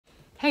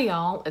Hey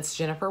y'all, it's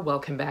Jennifer.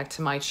 Welcome back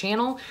to my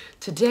channel.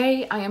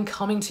 Today I am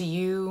coming to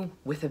you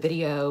with a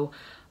video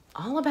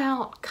all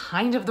about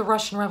kind of the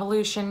Russian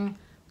Revolution,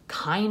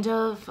 kind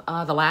of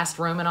the last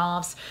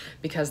Romanovs,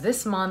 because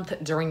this month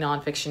during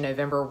Nonfiction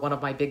November, one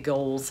of my big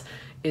goals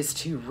is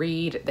to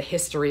read The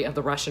History of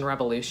the Russian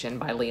Revolution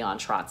by Leon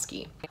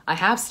Trotsky. I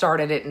have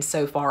started it and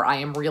so far I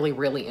am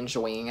really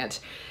enjoying it.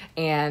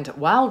 And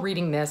while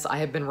reading this, I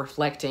have been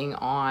reflecting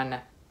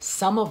on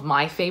some of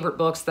my favorite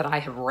books that I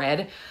have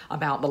read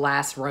about the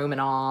last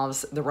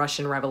Romanovs, the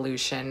Russian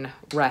Revolution,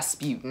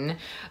 Rasputin.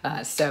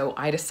 So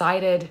I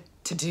decided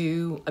to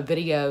do a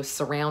video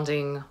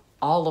surrounding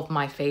all of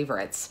my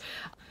favorites.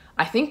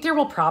 I think there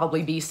will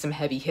probably be some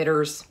heavy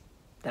hitters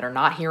that are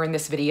not here in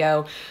this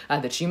video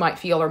that you might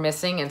feel are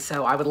missing, and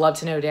so I would love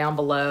to know down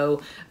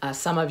below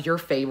some of your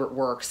favorite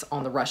works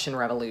on the Russian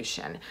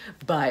Revolution.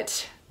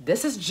 But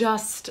this is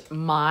just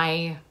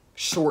my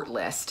short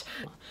list.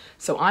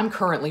 So I'm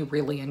currently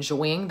really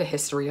enjoying The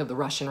History of the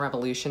Russian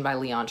Revolution by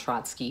Leon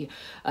Trotsky.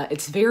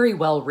 It's very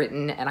well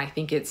written, and I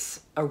think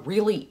it's a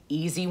really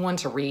easy one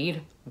to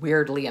read,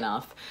 weirdly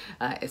enough.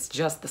 It's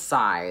just the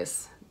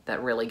size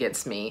that really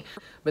gets me.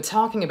 But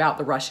talking about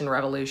the Russian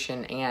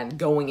Revolution and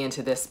going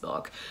into this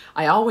book,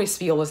 I always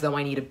feel as though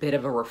I need a bit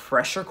of a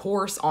refresher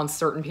course on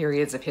certain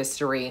periods of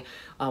history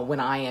when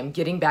I am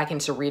getting back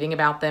into reading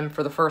about them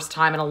for the first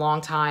time in a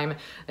long time,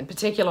 and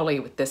particularly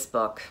with this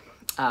book.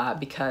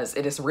 Because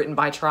it is written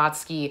by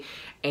Trotsky,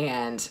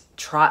 and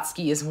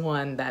Trotsky is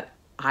one that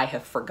I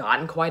have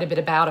forgotten quite a bit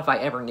about if I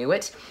ever knew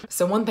it.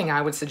 So one thing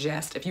I would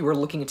suggest if you were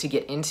looking to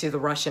get into the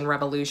Russian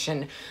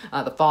Revolution,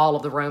 the fall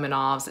of the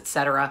Romanovs,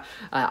 etc.,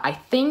 I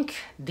think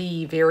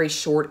the very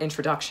short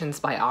introductions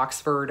by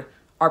Oxford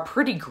are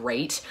pretty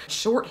great.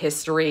 Short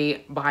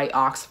history by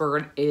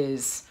Oxford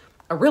is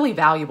a really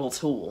valuable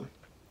tool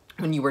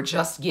when you are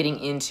just getting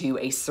into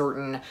a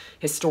certain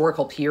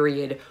historical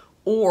period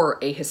or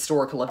a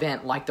historical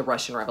event like the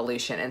Russian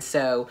Revolution. And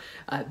so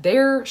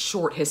their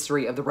short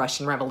history of the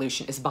Russian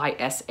Revolution is by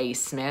S.A.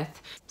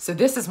 Smith. So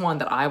this is one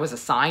that I was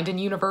assigned in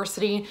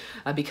university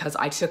because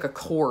I took a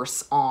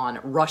course on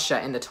Russia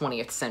in the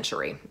 20th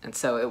century. And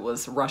so it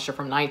was Russia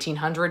from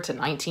 1900 to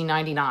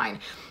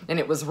 1999. And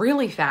it was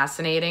really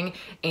fascinating.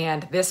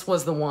 And this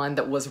was the one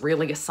that was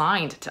really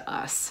assigned to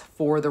us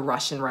for the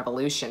Russian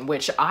Revolution,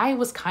 which I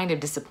was kind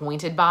of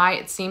disappointed by.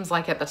 It seems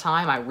like at the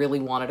time I really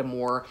wanted a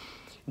more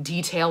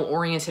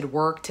detail-oriented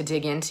work to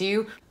dig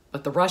into,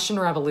 but the Russian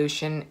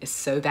Revolution is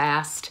so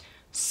vast,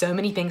 so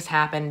many things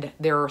happened,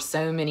 there are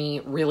so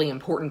many really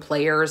important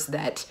players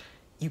that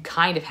you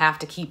kind of have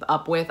to keep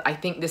up with. I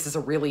think this is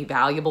a really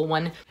valuable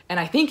one, and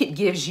I think it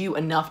gives you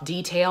enough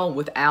detail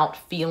without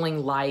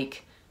feeling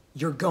like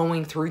you're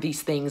going through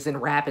these things in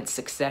rapid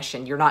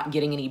succession. You're not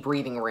getting any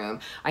breathing room.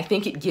 I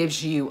think it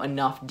gives you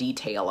enough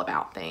detail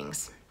about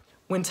things.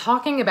 When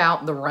talking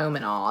about the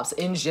Romanovs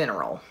in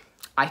general,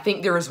 I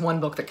think there is one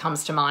book that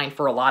comes to mind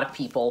for a lot of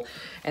people,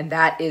 and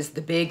that is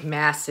the big,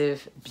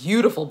 massive,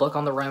 beautiful book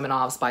on the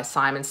Romanovs by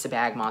Simon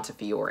Sebag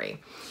Montefiore.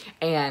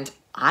 And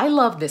I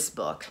love this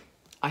book.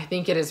 I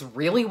think it is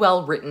really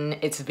well written.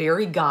 It's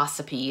very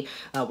gossipy,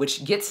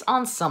 which gets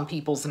on some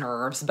people's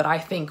nerves, but I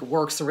think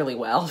works really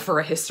well for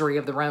a history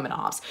of the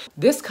Romanovs.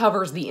 This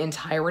covers the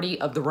entirety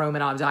of the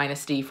Romanov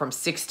dynasty from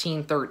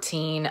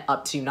 1613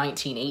 up to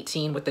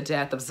 1918 with the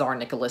death of Tsar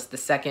Nicholas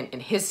II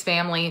and his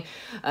family.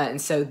 And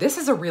so this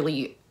is a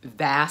really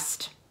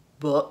vast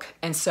book,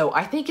 and so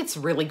I think it's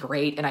really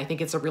great, and I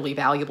think it's a really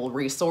valuable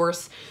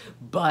resource,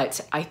 but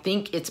I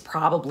think it's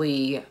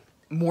probably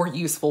more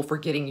useful for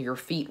getting your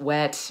feet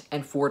wet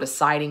and for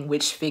deciding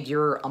which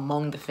figure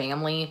among the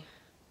family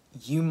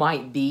you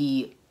might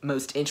be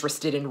most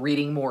interested in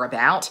reading more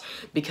about,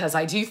 because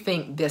I do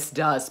think this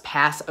does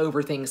pass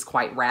over things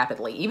quite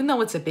rapidly. Even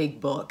though it's a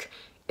big book,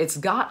 it's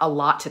got a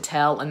lot to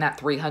tell in that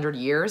 300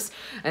 years,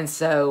 and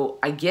so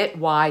I get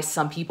why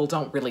some people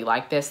don't really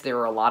like this. There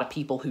are a lot of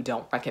people who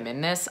don't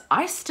recommend this.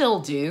 I still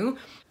do.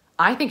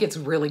 I think it's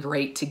really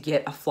great to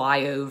get a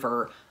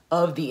flyover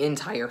of the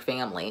entire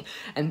family,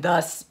 and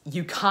thus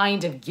you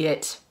kind of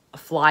get a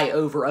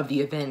flyover of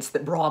the events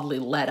that broadly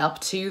led up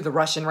to the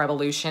Russian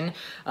Revolution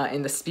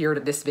in the spirit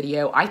of this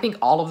video. I think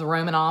all of the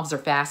Romanovs are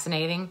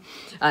fascinating,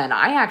 and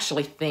I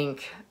actually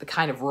think the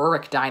kind of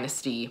Rurik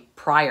dynasty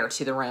prior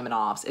to the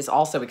Romanovs is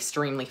also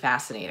extremely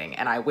fascinating,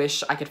 and I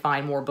wish I could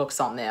find more books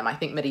on them. I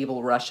think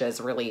medieval Russia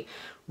is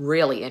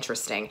really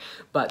interesting,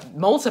 but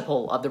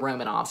multiple of the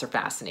Romanovs are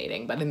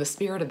fascinating. But in the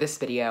spirit of this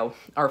video,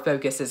 our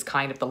focus is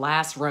kind of the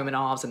last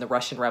Romanovs and the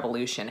Russian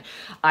Revolution.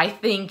 I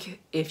think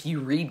if you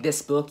read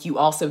this book, you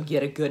also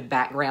get a good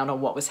background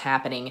on what was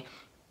happening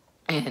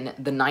in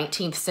the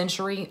 19th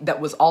century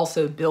that was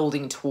also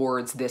building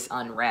towards this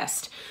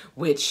unrest,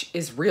 which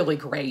is really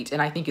great,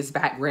 and I think is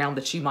background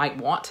that you might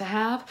want to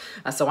have.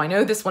 So I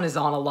know this one is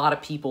on a lot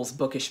of people's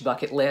bookish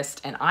bucket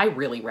list, and I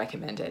really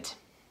recommend it.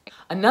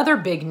 Another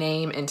big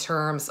name in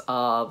terms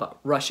of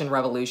Russian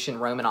Revolution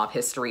Romanov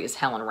history is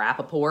Helen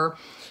Rappaport.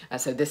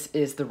 So this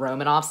is the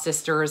Romanov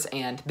sisters,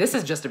 and this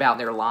is just about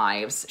their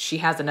lives. She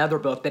has another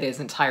book that is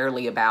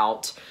entirely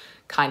about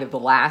kind of the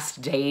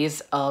last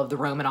days of the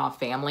Romanov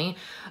family.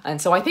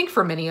 And so I think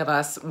for many of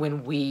us,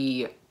 when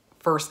we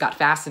first got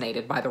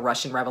fascinated by the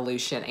Russian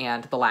Revolution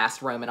and the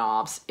last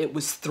Romanovs, it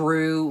was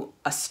through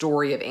a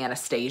story of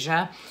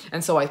Anastasia.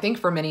 And so I think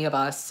for many of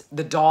us,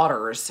 the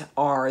daughters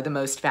are the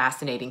most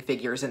fascinating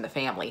figures in the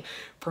family.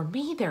 For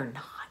me, they're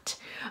not.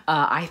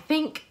 I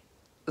think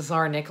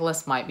Tsar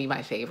Nicholas might be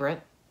my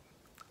favorite.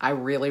 I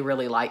really,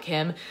 really like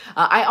him.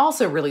 I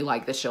also really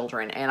like the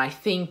children, and I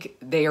think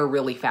they are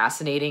really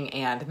fascinating.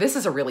 And this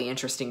is a really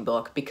interesting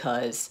book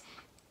because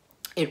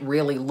it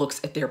really looks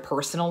at their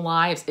personal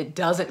lives. It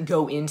doesn't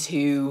go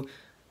into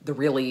the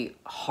really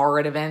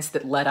horrid events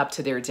that led up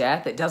to their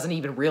death. It doesn't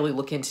even really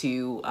look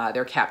into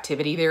their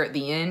captivity there at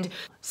the end.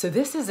 So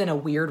this is, in a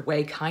weird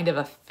way, kind of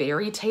a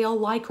fairy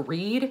tale-like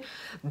read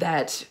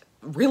that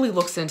really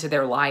looks into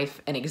their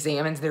life and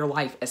examines their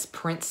life as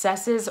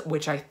princesses,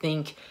 which I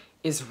think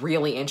is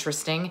really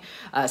interesting,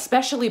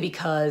 especially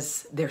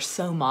because they're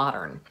so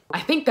modern. I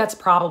think that's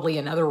probably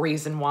another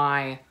reason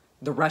why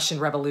the Russian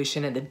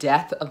Revolution and the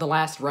death of the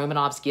last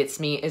Romanovs gets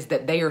me, is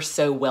that they are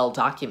so well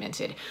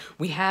documented.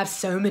 We have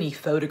so many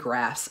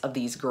photographs of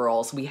these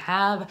girls. We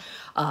have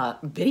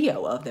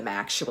video of them,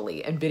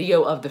 actually, and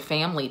video of the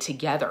family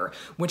together,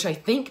 which I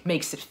think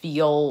makes it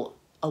feel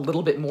a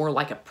little bit more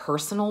like a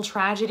personal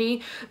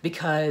tragedy,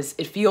 because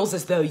it feels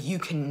as though you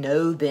can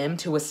know them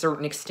to a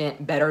certain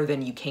extent better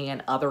than you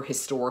can other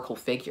historical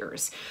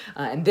figures.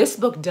 And this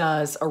book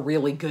does a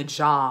really good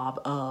job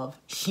of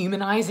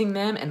humanizing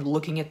them and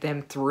looking at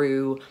them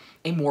through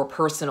a more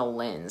personal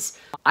lens.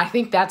 I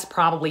think that's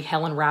probably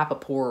Helen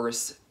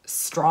Rappaport's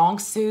strong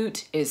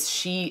suit, is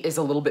she is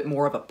a little bit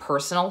more of a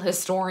personal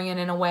historian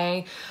in a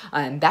way,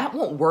 and that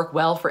won't work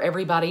well for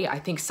everybody. I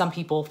think some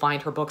people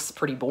find her books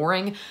pretty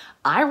boring.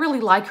 I really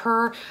like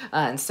her,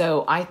 and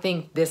so I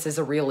think this is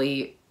a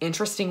really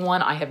interesting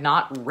one. I have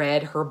not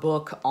read her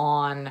book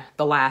on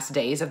the last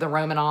days of the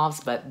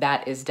Romanovs, but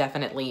that is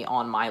definitely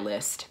on my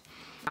list.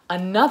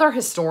 Another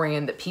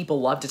historian that people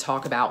love to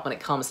talk about when it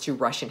comes to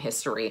Russian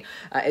history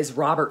is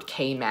Robert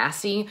K.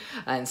 Massie.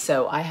 And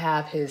so I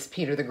have his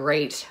Peter the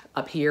Great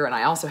up here, and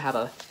I also have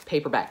a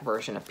paperback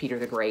version of Peter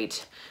the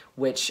Great,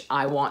 which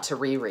I want to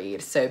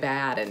reread so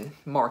bad and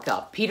mark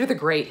up. Peter the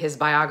Great, his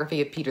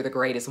biography of Peter the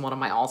Great, is one of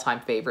my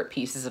all-time favorite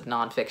pieces of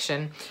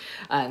nonfiction.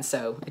 And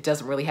so it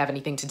doesn't really have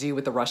anything to do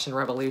with the Russian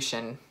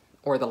Revolution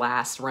or the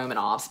last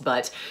Romanovs,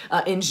 but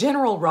in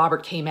general,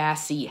 Robert K.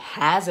 Massie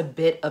has a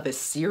bit of a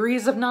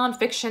series of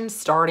nonfiction,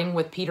 starting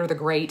with Peter the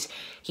Great.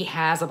 He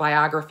has a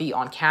biography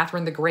on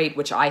Catherine the Great,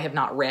 which I have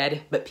not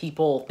read, but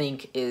people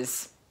think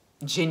is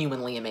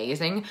genuinely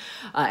amazing.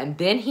 And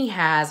then he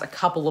has a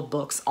couple of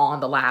books on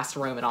the last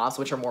Romanovs,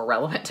 which are more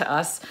relevant to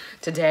us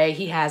today.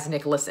 He has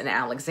Nicholas and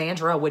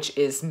Alexandra, which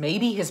is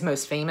maybe his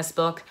most famous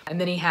book. And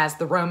then he has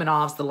the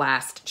Romanovs, the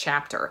last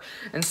chapter.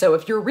 And so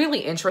if you're really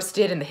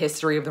interested in the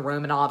history of the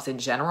Romanovs in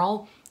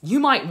general,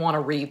 you might want to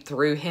read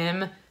through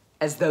him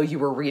as though you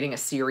were reading a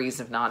series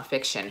of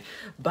nonfiction.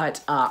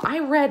 But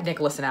I read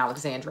Nicholas and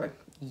Alexandra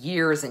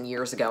years and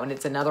years ago, and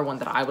it's another one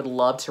that I would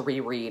love to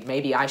reread.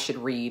 Maybe I should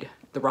read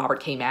the Robert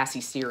K. Massie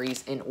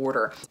series in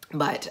order.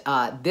 But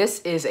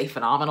this is a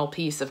phenomenal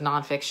piece of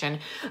nonfiction.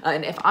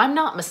 And if I'm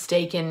not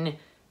mistaken,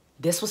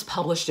 this was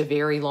published a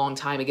very long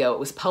time ago. It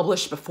was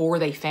published before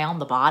they found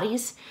the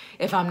bodies,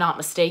 if I'm not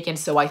mistaken.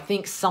 So I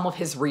think some of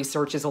his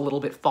research is a little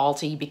bit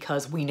faulty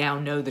because we now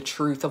know the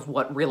truth of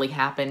what really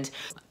happened.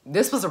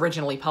 This was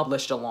originally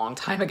published a long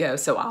time ago,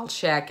 so I'll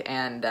check,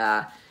 and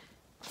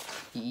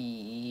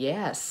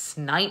yes,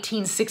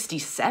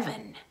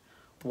 1967.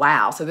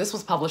 Wow, so this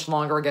was published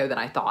longer ago than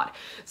I thought.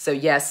 So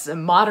yes,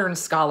 modern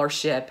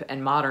scholarship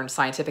and modern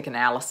scientific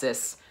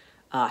analysis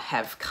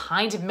have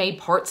kind of made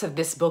parts of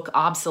this book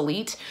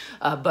obsolete,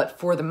 but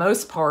for the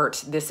most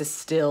part, this is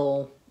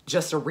still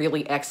just a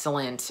really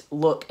excellent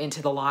look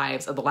into the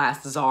lives of the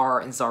last Tsar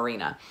and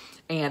Tsarina.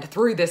 And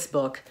through this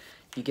book,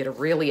 you get a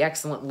really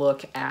excellent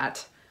look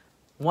at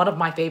one of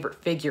my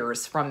favorite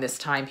figures from this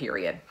time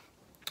period,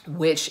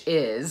 which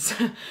is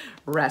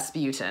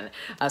Rasputin.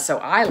 So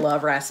I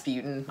love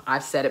Rasputin.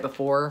 I've said it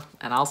before,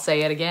 and I'll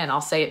say it again. I'll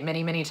say it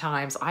many, many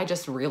times. I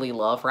just really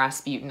love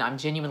Rasputin. I'm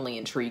genuinely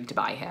intrigued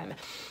by him.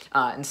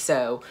 And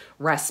so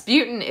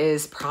Rasputin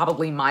is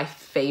probably my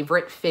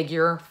favorite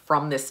figure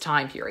from this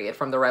time period,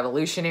 from the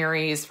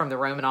revolutionaries, from the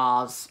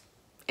Romanovs,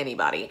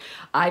 anybody.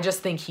 I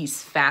just think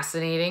he's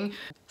fascinating.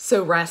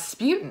 So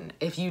Rasputin,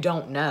 if you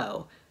don't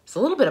know, is a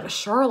little bit of a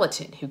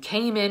charlatan who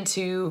came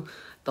into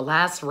the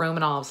last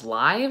Romanovs'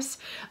 lives.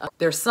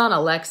 Their son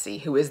Alexei,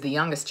 who is the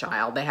youngest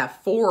child, they have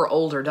 4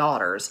 older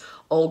daughters,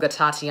 Olga,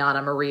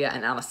 Tatiana, Maria,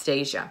 and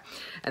Anastasia.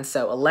 And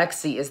so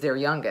Alexei is their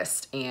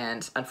youngest,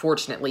 and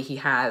unfortunately he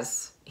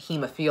has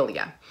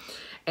hemophilia.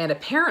 And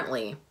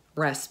apparently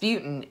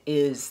Rasputin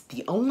is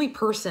the only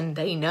person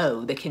they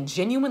know that can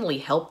genuinely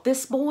help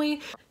this boy.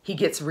 He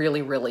gets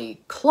really,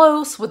 really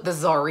close with the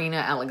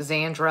Tsarina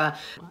Alexandra,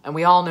 and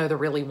we all know the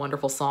really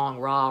wonderful song,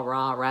 Rah,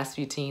 Rah,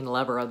 Rasputin,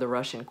 lover of the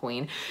Russian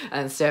queen.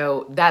 And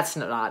so that's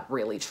not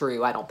really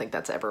true. I don't think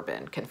that's ever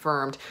been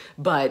confirmed,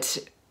 but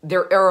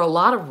there are a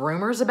lot of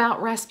rumors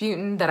about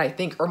Rasputin that I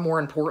think are more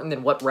important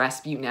than what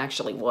Rasputin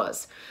actually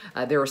was.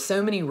 There are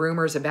so many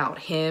rumors about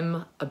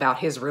him, about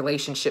his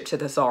relationship to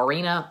the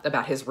Tsarina,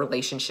 about his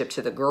relationship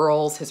to the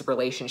girls, his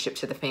relationship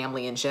to the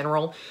family in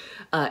general.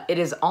 It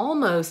is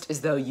almost as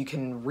though you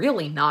can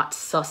really not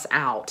suss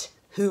out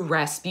who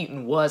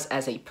Rasputin was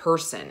as a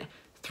person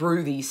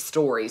through these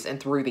stories and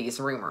through these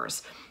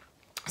rumors.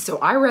 So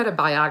I read a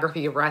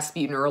biography of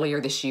Rasputin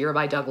earlier this year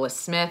by Douglas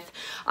Smith.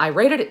 I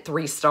rated it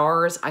 3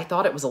 stars. I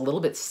thought it was a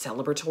little bit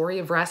celebratory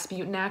of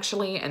Rasputin,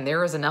 actually, and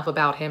there is enough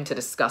about him to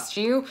disgust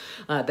you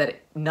that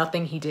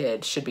nothing he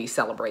did should be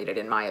celebrated,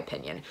 in my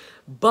opinion.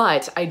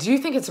 But I do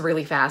think it's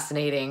really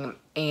fascinating,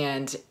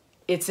 and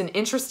it's an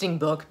interesting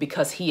book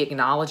because he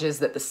acknowledges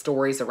that the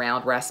stories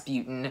around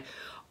Rasputin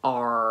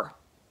are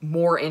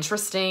more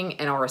interesting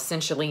and are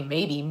essentially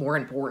maybe more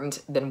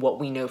important than what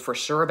we know for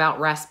sure about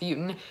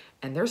Rasputin.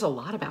 And there's a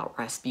lot about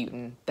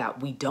Rasputin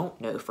that we don't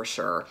know for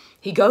sure.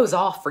 He goes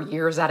off for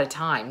years at a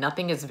time.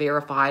 Nothing is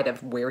verified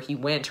of where he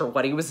went or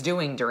what he was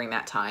doing during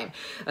that time.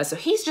 So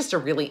he's just a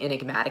really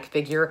enigmatic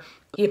figure.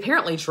 He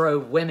apparently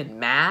drove women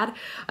mad.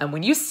 And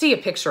when you see a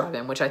picture of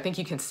him, which I think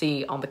you can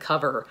see on the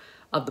cover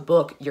of the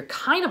book, you're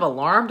kind of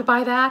alarmed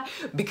by that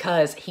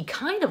because he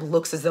kind of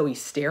looks as though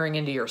he's staring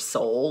into your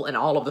soul in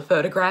all of the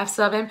photographs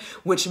of him,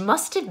 which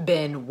must have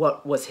been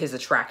what was his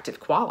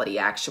attractive quality,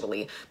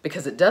 actually,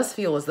 because it does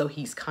feel as though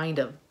he's kind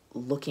of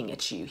looking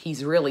at you.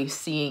 He's really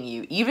seeing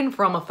you, even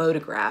from a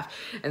photograph.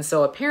 And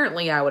so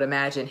apparently I would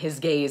imagine his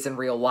gaze in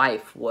real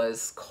life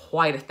was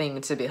quite a thing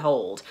to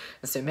behold.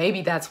 And so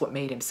maybe that's what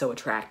made him so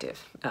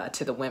attractive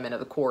to the women of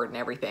the court and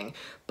everything.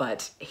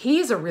 But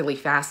he's a really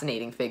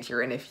fascinating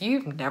figure. And if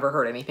you've never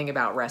heard anything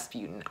about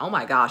Rasputin, oh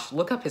my gosh,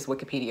 look up his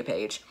Wikipedia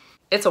page.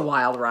 It's a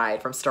wild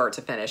ride from start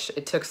to finish.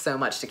 It took so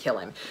much to kill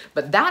him.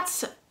 But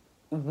that's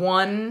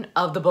one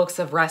of the books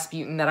of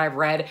Rasputin that I've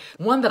read.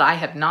 One that I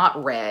have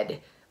not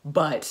read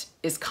but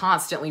is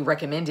constantly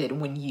recommended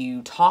when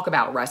you talk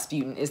about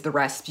Rasputin is the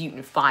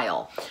Rasputin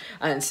File.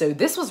 And so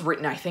this was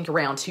written, I think,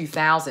 around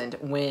 2000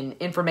 when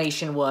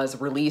information was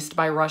released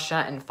by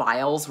Russia and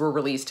files were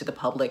released to the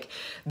public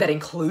that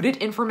included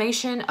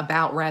information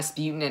about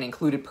Rasputin and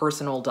included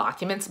personal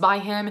documents by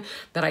him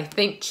that I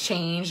think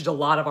changed a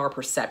lot of our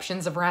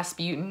perceptions of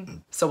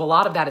Rasputin. So a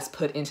lot of that is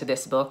put into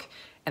this book,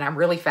 and I'm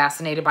really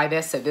fascinated by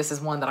this. So this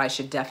is one that I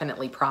should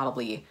definitely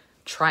probably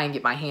try and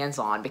get my hands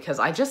on because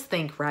I just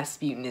think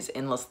Rasputin is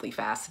endlessly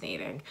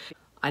fascinating.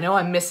 I know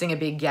I'm missing a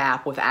big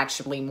gap with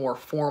actually more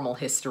formal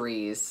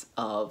histories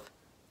of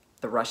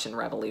the Russian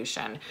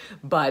Revolution,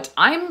 but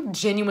I'm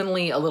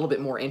genuinely a little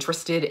bit more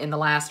interested in the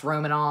last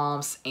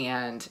Romanovs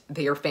and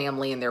their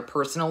family and their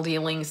personal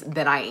dealings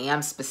than I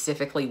am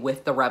specifically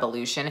with the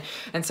revolution.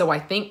 And so I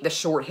think the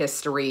short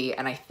history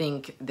and I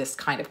think this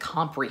kind of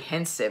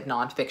comprehensive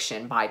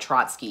nonfiction by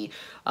Trotsky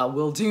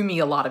will do me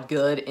a lot of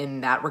good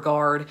in that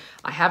regard.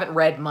 I haven't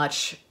read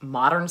much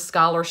modern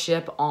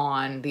scholarship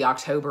on the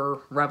October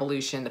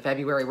Revolution, the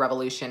February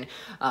Revolution,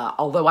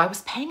 although I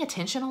was paying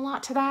attention a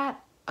lot to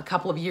that a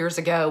couple of years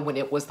ago when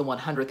it was the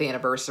 100th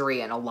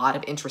anniversary and a lot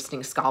of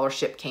interesting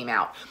scholarship came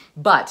out.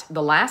 But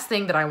the last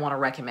thing that I want to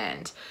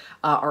recommend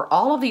are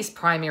all of these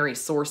primary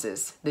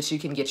sources that you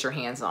can get your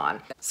hands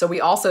on. So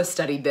we also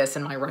studied this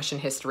in my Russian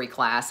history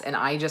class, and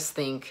I just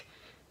think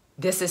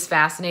this is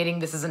fascinating.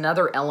 This is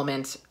another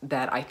element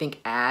that I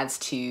think adds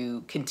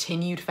to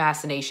continued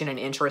fascination and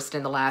interest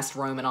in the last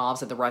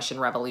Romanovs and the Russian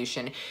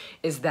Revolution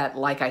is that,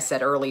 like I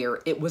said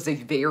earlier, it was a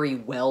very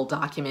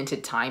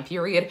well-documented time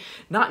period,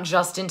 not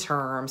just in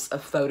terms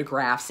of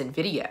photographs and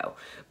video,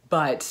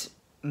 but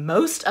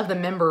most of the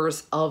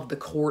members of the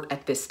court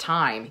at this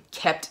time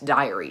kept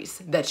diaries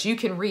that you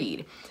can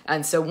read.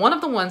 And so one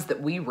of the ones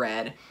that we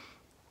read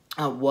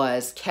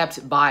was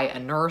kept by a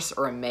nurse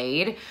or a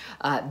maid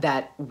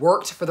that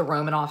worked for the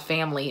Romanov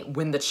family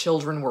when the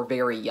children were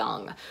very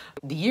young.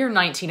 The year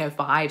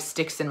 1905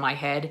 sticks in my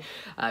head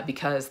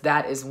because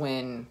that is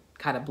when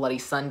kind of Bloody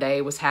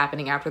Sunday was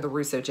happening after the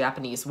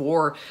Russo-Japanese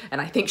War,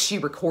 and I think she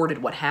recorded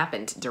what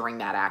happened during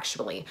that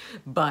actually.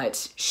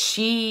 But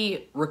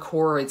she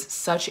records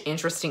such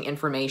interesting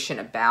information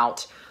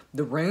about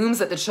the rooms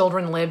that the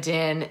children lived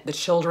in, the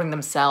children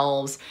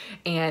themselves,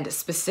 and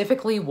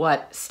specifically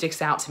what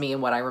sticks out to me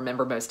and what I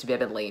remember most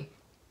vividly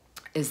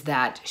is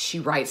that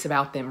she writes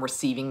about them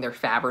receiving their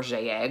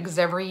Fabergé eggs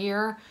every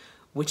year,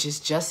 which is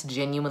just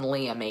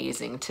genuinely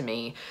amazing to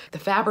me. The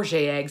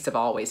Fabergé eggs have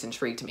always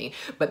intrigued me,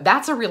 but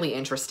that's a really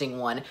interesting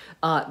one.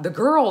 The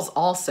girls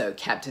also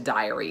kept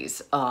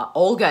diaries.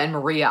 Olga and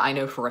Maria, I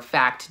know for a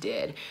fact,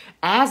 did,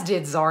 as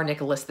did Tsar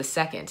Nicholas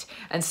II.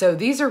 And so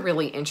these are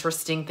really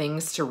interesting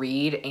things to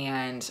read,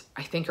 and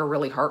I think are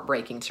really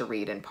heartbreaking to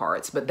read in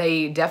parts, but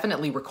they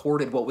definitely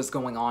recorded what was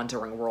going on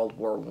during World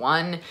War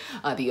I,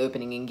 the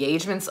opening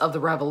engagements of the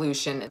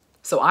revolution.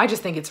 So I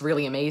just think it's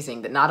really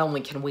amazing that not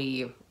only can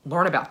we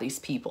learn about these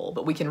people,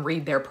 but we can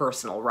read their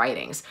personal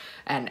writings.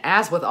 And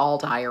as with all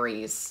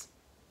diaries,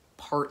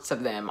 parts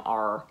of them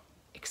are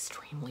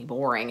extremely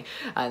boring.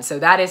 And so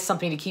that is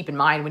something to keep in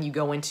mind when you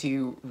go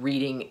into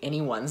reading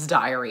anyone's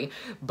diary.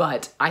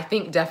 But I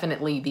think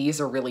definitely these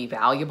are really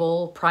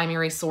valuable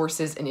primary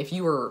sources. And if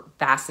you are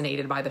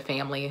fascinated by the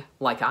family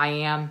like I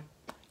am,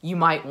 you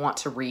might want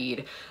to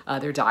read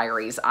their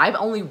diaries. I've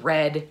only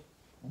read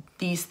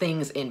these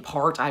things in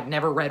part. I've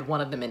never read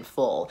one of them in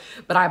full,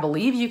 but I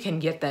believe you can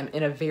get them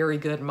in a very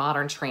good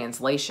modern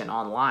translation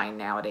online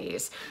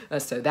nowadays.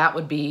 So that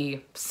would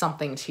be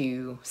something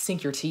to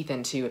sink your teeth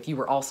into if you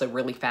were also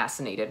really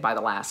fascinated by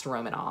the last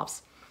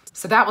Romanovs.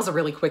 So that was a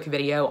really quick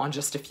video on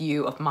just a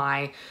few of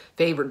my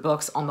favorite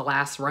books on the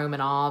last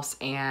Romanovs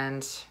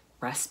and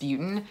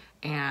Rasputin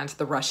and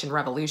the Russian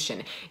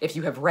Revolution. If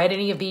you have read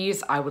any of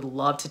these, I would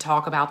love to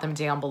talk about them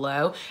down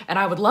below. And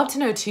I would love to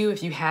know too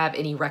if you have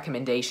any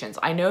recommendations.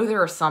 I know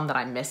there are some that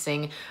I'm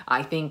missing.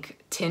 I think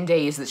 10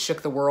 Days That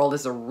Shook the World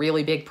is a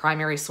really big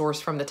primary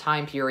source from the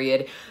time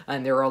period.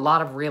 And there are a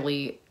lot of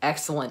really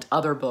excellent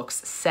other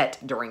books set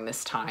during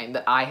this time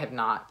that I have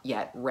not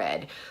yet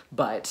read.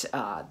 But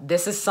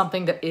this is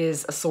something that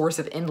is a source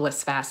of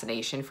endless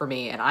fascination for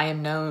me. And I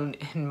am known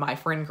in my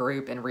friend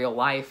group in real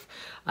life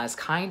as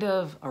kind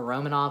of a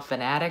Romanov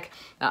fanatic.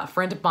 A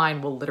friend of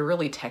mine will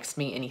literally text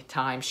me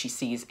anytime she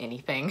sees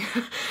anything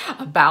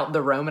about the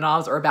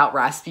Romanovs or about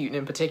Rasputin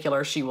in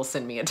particular. She will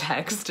send me a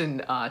text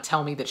and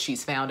tell me that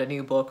she's found a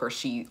new book or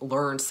she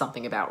learned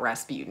something about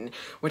Rasputin,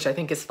 which I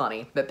think is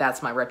funny that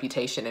that's my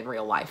reputation in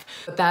real life.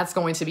 But that's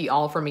going to be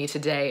all for me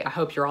today. I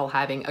hope you're all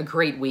having a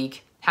great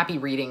week. Happy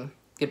reading.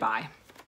 Goodbye.